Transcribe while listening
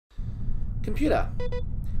Computer,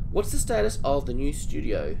 what's the status of the new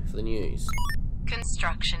studio for the news?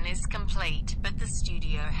 Construction is complete, but the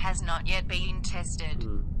studio has not yet been tested.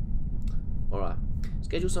 Alright,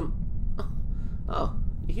 schedule some... Oh,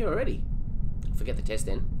 you're here already. Forget the test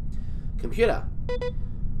then. Computer,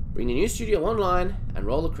 bring the new studio online and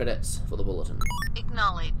roll the credits for the Bulletin.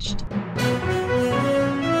 Acknowledged.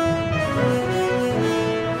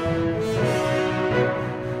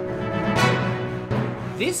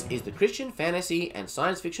 This is the Christian Fantasy and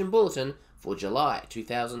Science Fiction Bulletin for July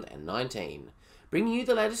 2019, bringing you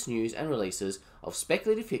the latest news and releases of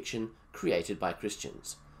speculative fiction created by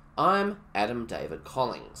Christians. I'm Adam David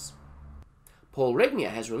Collins. Paul Regnier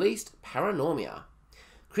has released Paranormia.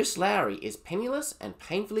 Chris Lowry is penniless and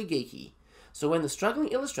painfully geeky, so when the struggling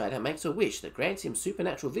illustrator makes a wish that grants him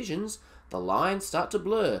supernatural visions, the lines start to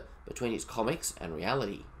blur between his comics and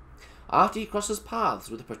reality. After he crosses paths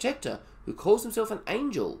with a protector who calls himself an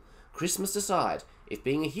angel, Chris must decide if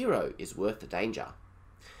being a hero is worth the danger.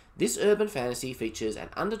 This urban fantasy features an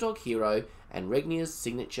underdog hero and Regnier's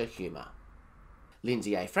signature humour.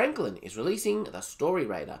 Lindsay A. Franklin is releasing The Story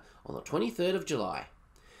Raider on the 23rd of July.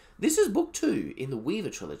 This is book 2 in the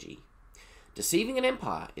Weaver trilogy. Deceiving an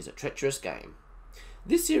empire is a treacherous game.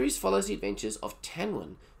 This series follows the adventures of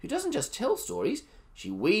Tanwen, who doesn't just tell stories,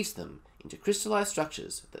 she weaves them into crystallised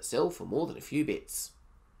structures that sell for more than a few bits.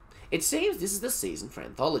 It seems this is the season for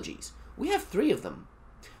anthologies. We have 3 of them.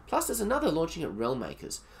 Plus there's another launching at Realm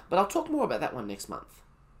Makers, but I'll talk more about that one next month.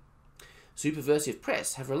 Superversive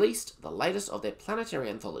Press have released the latest of their planetary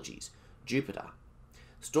anthologies, Jupiter.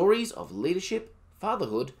 Stories of leadership,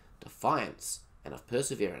 fatherhood, defiance, and of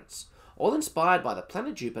perseverance, all inspired by the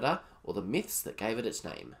planet Jupiter or the myths that gave it its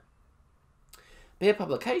name. Bear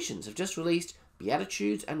Publications have just released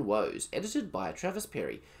Beatitudes and Woes, edited by Travis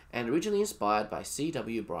Perry and originally inspired by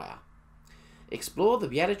C.W. Breyer. Explore the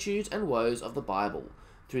Beatitudes and Woes of the Bible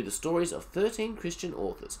through the stories of 13 Christian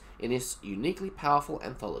authors in this uniquely powerful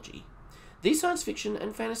anthology. These science fiction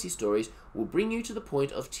and fantasy stories will bring you to the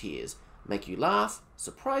point of tears, make you laugh,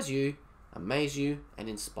 surprise you, amaze you, and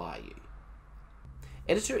inspire you.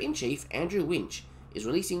 Editor-in-Chief Andrew Winch is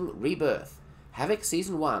releasing Rebirth, Havoc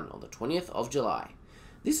Season 1 on the 20th of July.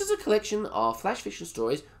 This is a collection of flash fiction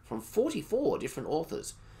stories from 44 different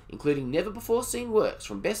authors, including never-before-seen works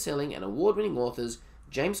from best-selling and award-winning authors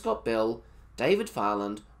James Scott Bell, David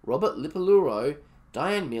Farland, Robert Lipaluro,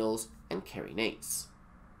 Diane Mills, and Kerry Neitz.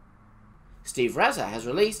 Steve Raza has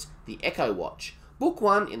released The Echo Watch, Book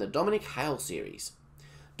 1 in the Dominic Hale series.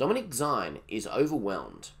 Dominic Zine is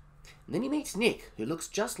overwhelmed. And then he meets Nick, who looks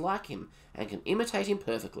just like him and can imitate him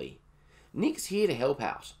perfectly. Nick's here to help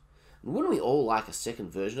out. And wouldn't we all like a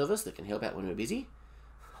second version of us that can help out when we're busy?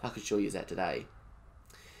 I could sure use that today.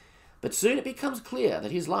 But soon it becomes clear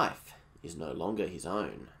that his life is no longer his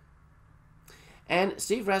own. And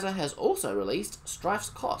Steve Raza has also released Strife's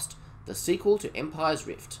Cost, the sequel to Empire's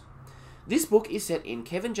Rift. This book is set in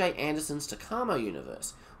Kevin J. Anderson's Takamo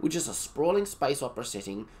universe, which is a sprawling space opera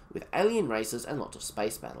setting with alien races and lots of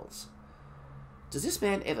space battles. Does this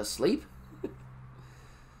man ever sleep?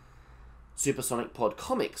 Supersonic Pod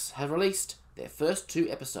Comics have released their first 2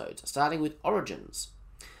 episodes, starting with Origins.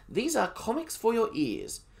 These are comics for your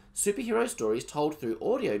ears, superhero stories told through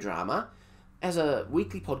audio drama as a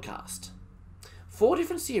weekly podcast. 4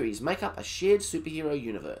 different series make up a shared superhero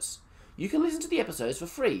universe. You can listen to the episodes for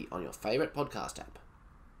free on your favourite podcast app.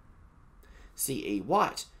 C.E.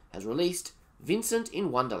 White has released Vincent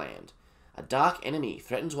in Wonderland. A dark enemy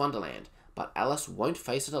threatens Wonderland, but Alice won't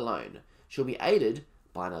face it alone. She'll be aided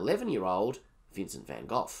by an 11-year-old Vincent van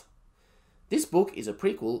Gogh. This book is a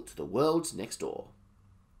prequel to The World's Next Door.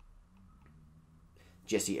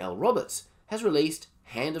 Jesse L. Roberts has released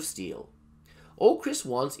Hand of Steel. All Chris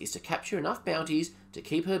wants is to capture enough bounties to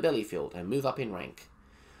keep her belly filled and move up in rank.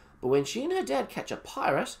 But when she and her dad catch a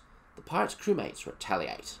pirate, the pirate's crewmates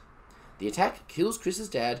retaliate. The attack kills Chris's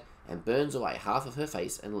dad and burns away half of her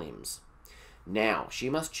face and limbs. Now she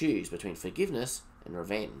must choose between forgiveness and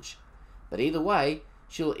revenge. But either way,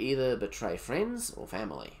 she'll either betray friends or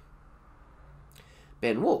family.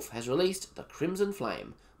 Ben Wolfe has released The Crimson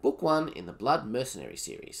Flame, Book 1 in the Blood Mercenary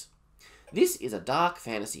series. This is a dark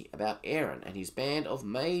fantasy about Aaron and his band of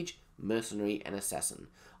mage, mercenary, and assassin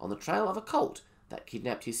on the trail of a cult that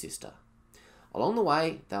kidnapped his sister. Along the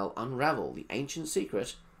way, they'll unravel the ancient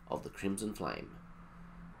secret of the Crimson Flame.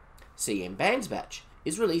 C.M. Bandsbatch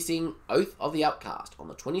is releasing Oath of the Outcast on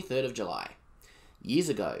the 23rd of July. Years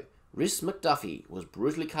ago, Rhys McDuffie was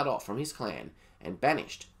brutally cut off from his clan and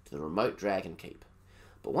banished to the remote Dragon Keep.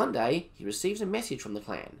 But one day, he receives a message from the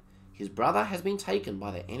clan. His brother has been taken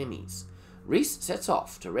by their enemies. Rhys sets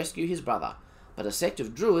off to rescue his brother, but a sect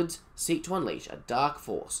of druids seek to unleash a dark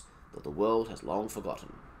force that the world has long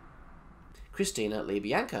forgotten. Christina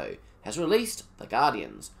Libianco has released The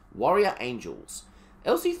Guardians, Warrior Angels.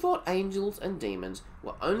 Elsie thought angels and demons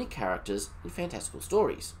were only characters in fantastical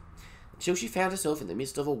stories, until she found herself in the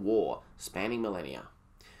midst of a war spanning millennia.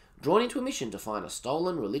 Drawn into a mission to find a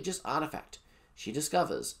stolen religious artifact, she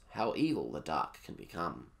discovers how evil the dark can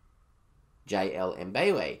become. J.L.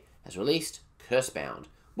 Mbewe has released Cursebound,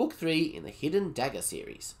 Book 3 in the Hidden Dagger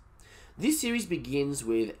series. This series begins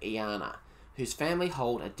with Iana, whose family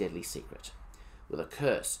hold a deadly secret. With a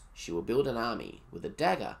curse, she will build an army. With a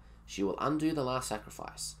dagger, she will undo the last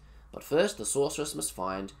sacrifice. But first, the sorceress must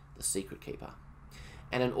find the secret keeper.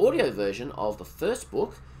 And an audio version of the first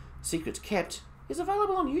book, Secrets Kept, is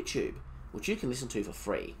available on YouTube, which you can listen to for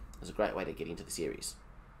free. It's a great way to get into the series.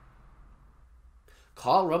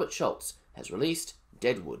 Kyle Robert Schultz has released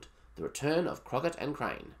Deadwood, The Return of Crockett and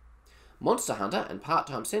Crane. Monster hunter and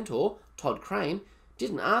part-time centaur Todd Crane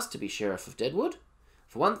didn't ask to be sheriff of Deadwood.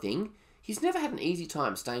 For one thing, he's never had an easy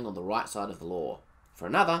time staying on the right side of the law. For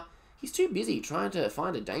another, he's too busy trying to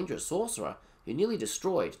find a dangerous sorcerer who nearly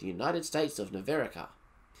destroyed the United States of Neverica.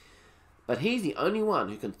 But he's the only one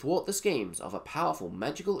who can thwart the schemes of a powerful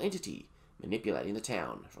magical entity manipulating the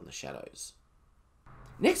town from the shadows.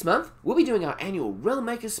 Next month, we'll be doing our annual Realm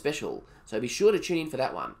Makers special, so be sure to tune in for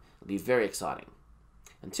that one. It'll be very exciting.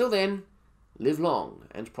 Until then, live long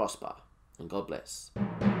and prosper, and God bless.